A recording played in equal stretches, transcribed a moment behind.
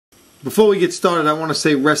Before we get started, I want to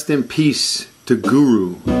say rest in peace to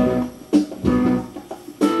Guru.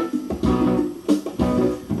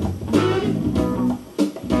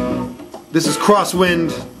 This is Crosswind,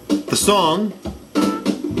 the song,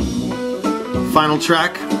 final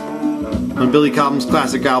track on Billy Cobham's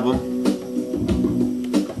classic album.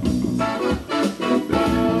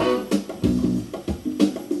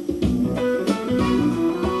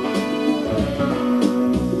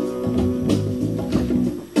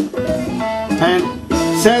 And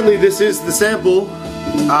sadly, this is the sample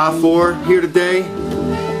for Here Today,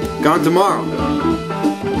 Gone Tomorrow.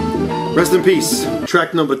 Rest in peace.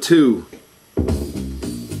 Track number 2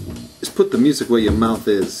 is Put the Music Where Your Mouth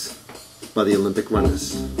Is by the Olympic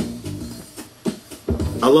Runners.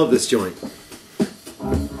 I love this joint.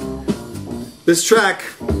 This track,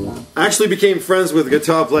 I actually became friends with a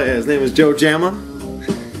guitar player. His name is Joe Jammer.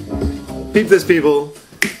 Peep this, people.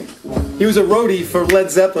 He was a roadie for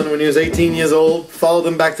Led Zeppelin when he was 18 years old, followed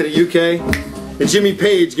them back to the UK, and Jimmy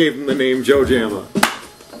Page gave him the name Joe Jammer.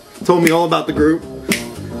 Told me all about the group,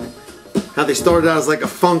 how they started out as like a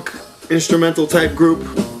funk instrumental type group,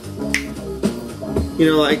 you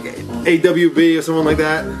know, like AWB or something like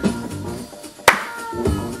that.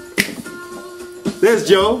 There's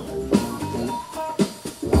Joe.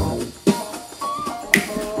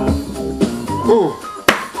 Oh,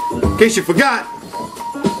 in case you forgot,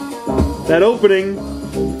 that opening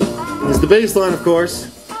is the bass line, of course,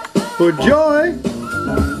 for Joy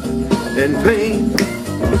and Pain.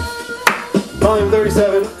 Volume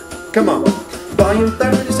 37. Come on. Volume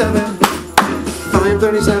 37. Volume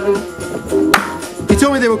 37. He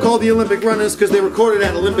told me they were called the Olympic Runners because they recorded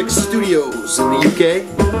at Olympic Studios in the UK.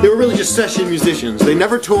 They were really just session musicians. They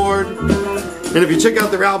never toured. And if you check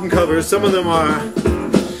out their album covers, some of them are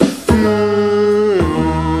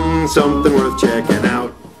something worth checking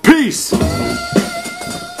out. Peace! Go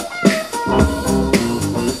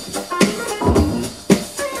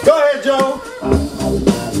ahead, Joe!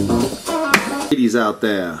 Ladies out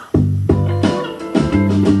there.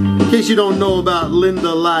 In case you don't know about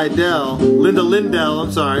Lyndell,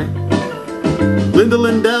 I'm sorry.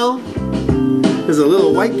 Lyndell is a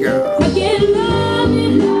little white girl.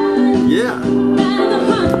 Yeah.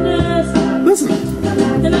 Listen.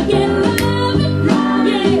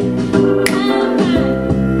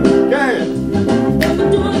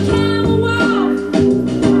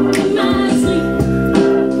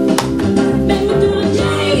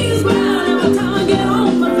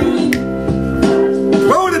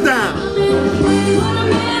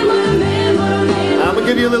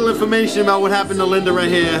 A little information about what happened to Linda right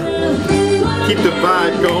here. Keep the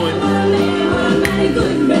vibe going.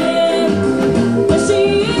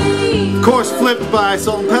 Of course, flipped by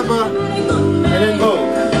Salt and Pepa and then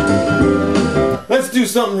Vogue. Let's do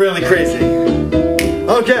something really crazy.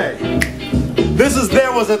 Okay, this is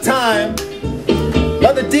There Was a Time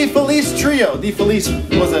by the Felice trio. Felice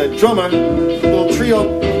was a drummer, little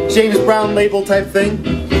trio, James Brown label type thing.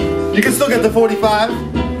 You can still get the 45.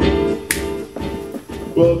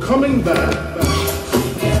 Well, coming back.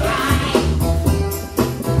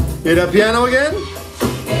 Hear that piano again?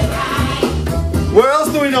 Where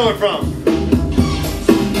else do we know it from?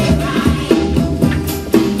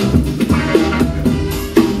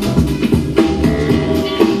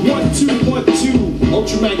 One, two,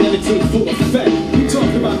 Ultramagnetic in full effect. You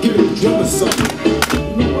talking about giving the drummer something.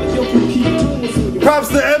 You know what, yo, keep doing. Props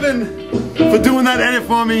to Evan for doing that edit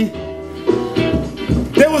for me.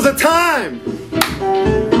 There was a time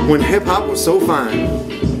when hip-hop was so fine.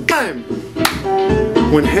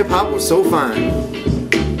 When hip-hop was so fine.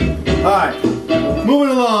 Alright, moving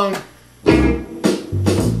along.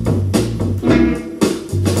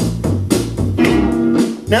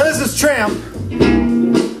 Now this is Tramp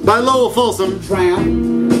by Lowell Fulsom. Tramp.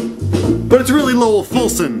 But it's really Lowell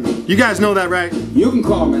Fulson. You guys know that, right? You can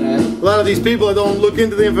call me that. A lot of these people that don't look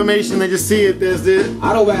into the information, they just see it, there's it.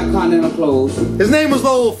 I don't wear continental clothes. His name was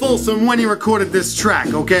Lowell Fulson when he recorded this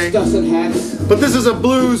track, okay? Stuffs and hats. But this is a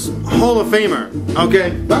blues Hall of Famer,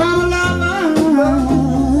 okay? But I'm a lover.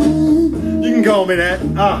 You can call me that.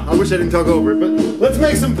 Ah, I wish I didn't talk over it, but let's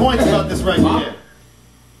make some points about this right here.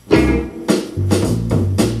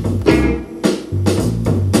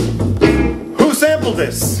 Who sampled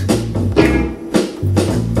this?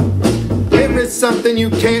 It's something you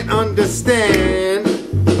can't understand.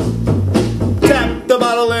 Tap the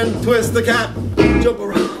bottle and twist the cap. Jump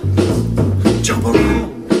around, jump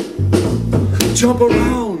around, jump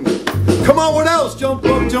around. Come on, what else? Jump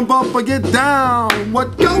up or get down.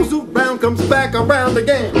 What goes around comes back around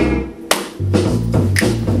again.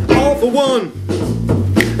 All for one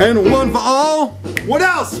and one for all. What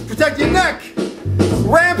else? Protect your neck.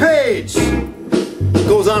 Rampage.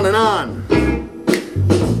 on and on.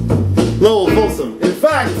 Lowell, Fulsom. In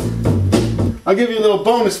fact, I'll give you a little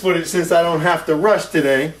bonus footage since I don't have to rush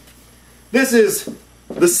today. This is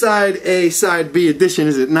the side A, side B edition,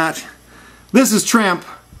 is it not? This is Tramp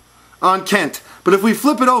on Kent. But if we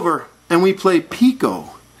flip it over and we play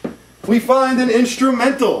Pico, we find an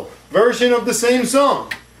instrumental version of the same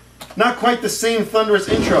song. Not quite the same thunderous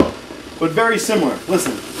intro, but very similar.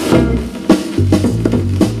 Listen.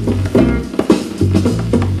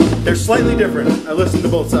 They're slightly different. I listened to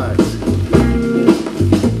both sides.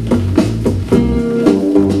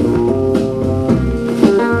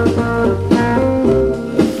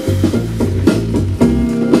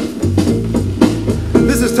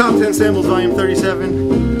 This is Top 10 Samples Volume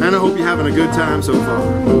 37, and I hope you're having a good time so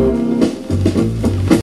far.